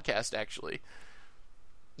of a podcast, actually.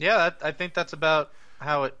 Yeah, I think that's about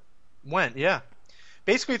how it went, yeah.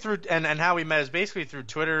 Basically through, and how we met is basically through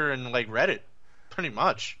Twitter and, like, Reddit, pretty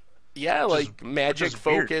much. Yeah, like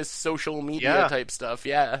magic-focused social media type stuff,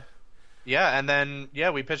 yeah. Yeah, and then,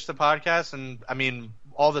 we pitched the podcast, and, I mean,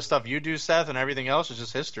 all the stuff you do, Seth, and everything else is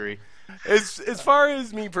just history. As far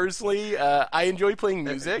as me personally, I enjoy playing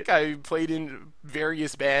music. I played in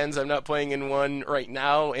various bands. I'm not playing in one right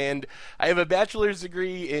now, and I have a bachelor's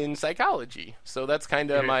degree in psychology. So that's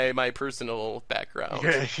kind of my personal background.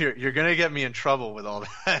 You're gonna get me in trouble with all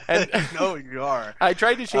that. And, no, you are. I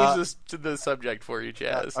tried to change this to the subject for you,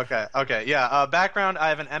 Chaz. Okay, yeah. Background: I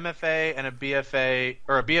have an MFA and a BFA,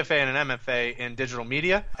 or a BFA and an MFA in digital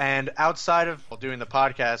media. And outside of doing the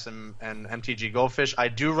podcast and MTG Goldfish, I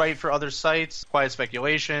do write for other sites, Quiet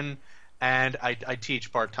Speculation, and I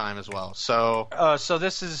teach part-time as well. So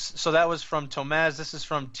that was from Tomaz. This is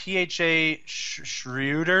from THA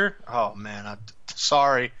Schroeder. Oh man, I'm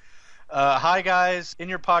sorry. Hi guys, in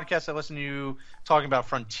your podcast I listen to you talking about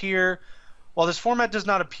Frontier. While this format does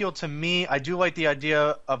not appeal to me, I do like the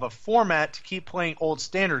idea of a format to keep playing old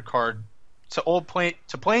standard playing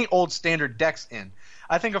old standard decks in.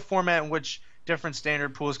 I think a format in which different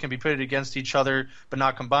standard pools can be pitted against each other but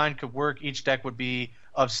not combined could work. Each deck would be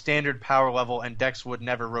of standard power level and decks would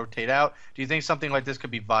never rotate out. Do you think something like this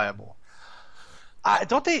could be viable?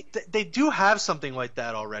 Don't they do have something like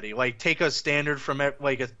that already? Like take a standard from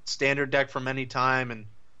like a standard deck from any time and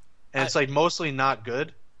it's like mostly not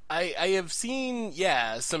good. I have seen,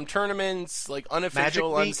 some tournaments, like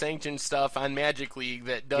unofficial, unsanctioned stuff on Magic League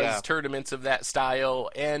that does tournaments of that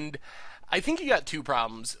style, and I think you got two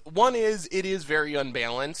problems. One is it is very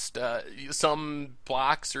unbalanced. Some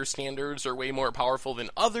blocks or standards are way more powerful than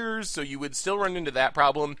others, so you would still run into that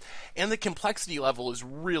problem, and the complexity level is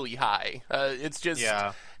really high. It's just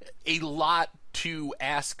a lot to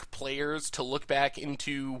ask players to look back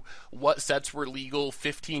into what sets were legal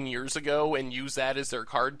 15 years ago and use that as their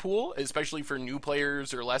card pool, especially for new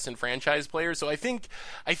players or less enfranchised players. So I think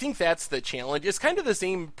that's the challenge. It's kind of the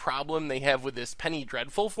same problem they have with this Penny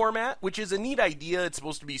Dreadful format, which is a neat idea. It's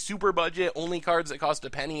supposed to be super budget. Only cards that cost a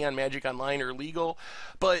penny on Magic Online are legal.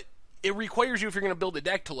 But it requires you, if you're going to build a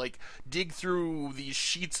deck, to like dig through these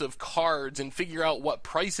sheets of cards and figure out what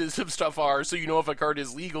prices of stuff are so you know if a card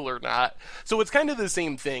is legal or not. So it's kind of the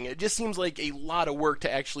same thing. It just seems like a lot of work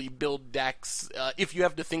to actually build decks if you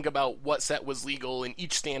have to think about what set was legal in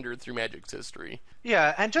each standard through Magic's history.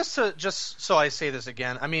 Yeah, and just so I say this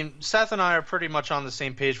again, I mean, Seth and I are pretty much on the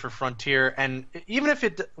same page for Frontier, and even if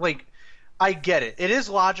it, like, I get it. It is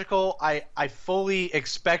logical. I fully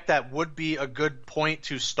expect that would be a good point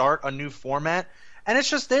to start a new format. And it's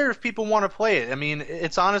just there if people want to play it. I mean,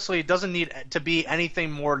 it's honestly, it doesn't need to be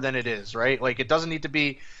anything more than it is, right? Like, it doesn't need to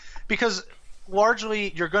be – because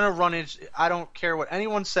largely you're going to run into – I don't care what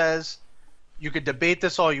anyone says. You could debate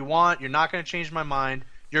this all you want. You're not going to change my mind.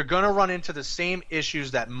 You're going to run into the same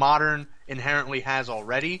issues that Modern inherently has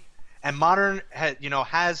already. And Modern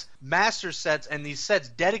has master sets and these sets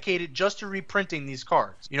dedicated just to reprinting these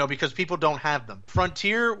cards, because people don't have them.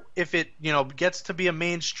 Frontier, if it, gets to be a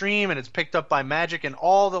mainstream and it's picked up by Magic and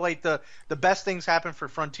all the best things happen for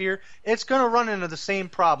Frontier, it's going to run into the same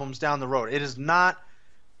problems down the road. It is not,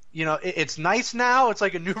 it's nice now. It's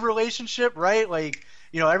like a new relationship, right? Like,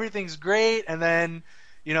 everything's great. And then,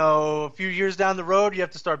 a few years down the road, you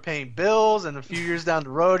have to start paying bills. And a few years down the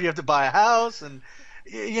road, you have to buy a house. And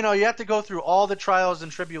you have to go through all the trials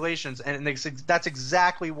and tribulations, and that's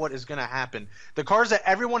exactly what is going to happen. The cards that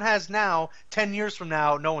everyone has now, 10 years from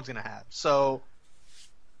now, no one's going to have. So,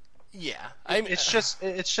 yeah, it's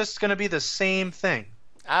just going to be the same thing.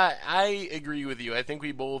 I agree with you. I think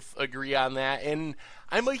we both agree on that, and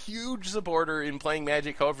I'm a huge supporter in playing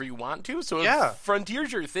Magic however you want to. So if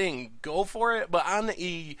Frontier's your thing, go for it. But on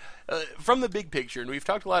from the big picture, and we've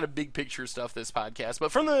talked a lot of big picture stuff this podcast, but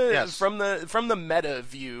from the meta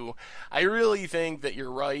view, I really think that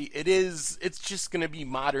you're right. It's just going to be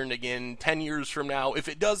Modern again 10 years from now if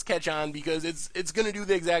it does catch on, because it's going to do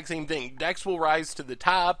the exact same thing. Decks will rise to the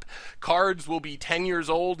top, cards will be 10 years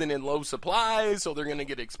old and in low supply, so they're going to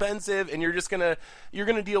get expensive, and you're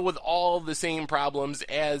going to deal with all the same problems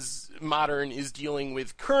as Modern is dealing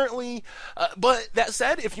with currently. But that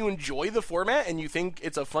said, if you enjoy the format and you think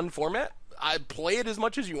it's a fun format, I play it as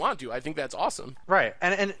much as you want to. I think that's awesome. Right.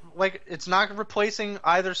 And like, it's not replacing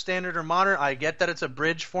either Standard or Modern. I get that it's a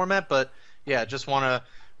bridge format, but yeah, just want to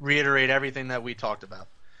reiterate everything that we talked about.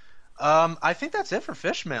 I think that's it for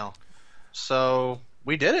Fish Mail. So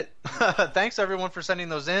we did it. Thanks everyone for sending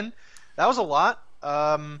those in. That was a lot.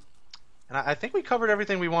 And I think we covered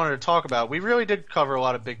everything we wanted to talk about. We really did cover a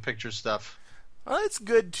lot of big picture stuff. Well, it's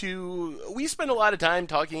good we spend a lot of time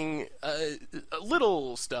talking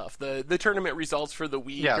little stuff, the tournament results for the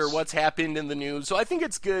week or what's happened in the news. So I think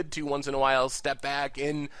it's good to once in a while step back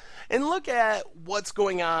and look at what's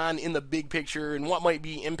going on in the big picture and what might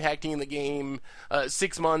be impacting the game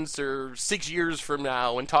 6 months or 6 years from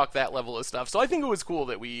now and talk that level of stuff. So I think it was cool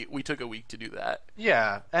that we took a week to do that.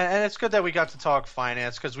 Yeah, and it's good that we got to talk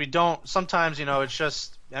finance, because we don't – sometimes, it's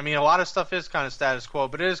just – I mean, a lot of stuff is kind of status quo,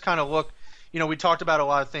 but it is kind of we talked about a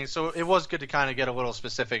lot of things, so it was good to kind of get a little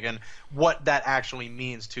specific in what that actually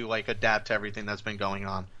means to, like, adapt to everything that's been going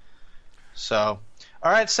on. So,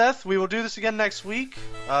 all right, Seth, we will do this again next week.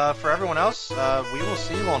 For everyone else, we will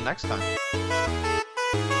see you all next time.